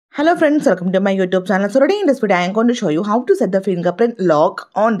Hello friends, welcome to my YouTube channel. So today in this video I am going to show you how to set the fingerprint lock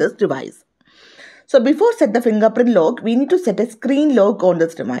on this device. So before set the fingerprint lock, we need to set a screen lock on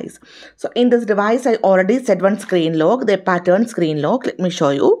this device. So in this device I already set one screen lock, the pattern screen lock. Let me show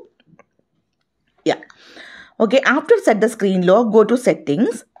you. Yeah. Okay, after set the screen lock, go to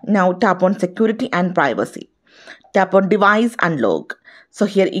settings. Now tap on security and privacy. Tap on device unlock. So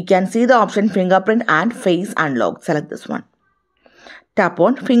here you can see the option fingerprint and face unlock. Select this one. Tap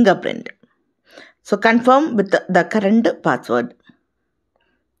on fingerprint. So confirm with the current password.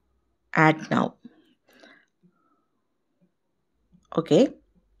 Add now. Okay.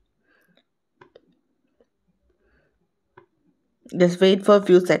 Just wait for a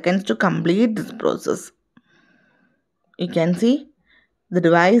few seconds to complete this process. You can see the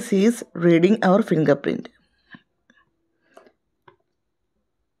device is reading our fingerprint.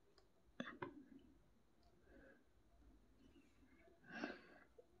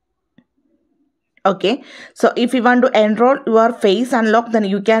 Okay, so if you want to enroll your face unlock, then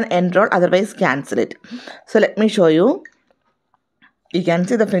you can enroll, otherwise cancel it. So let me show you. You can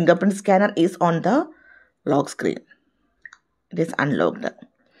see the fingerprint scanner is on the lock screen. It is unlocked,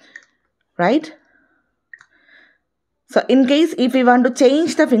 right? So in case if you want to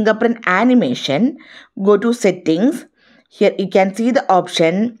change the fingerprint animation, go to settings. Here you can see the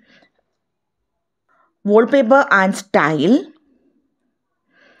option wallpaper and style.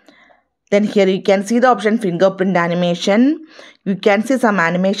 Then here you can see the option fingerprint animation. You can see some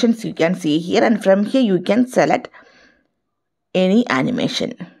animations you can see here, and from here you can select any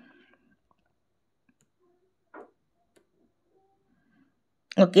animation.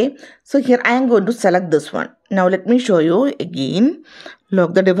 Okay, so here I am going to select this one. Now let me show you again.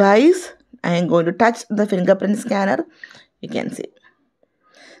 Lock the device. I am going to touch the fingerprint scanner. You can see.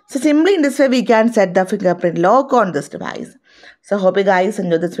 So simply in this way we can set the fingerprint lock on this device. So hope you guys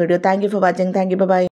enjoyed this video. Thank you for watching. Thank you. Bye-bye.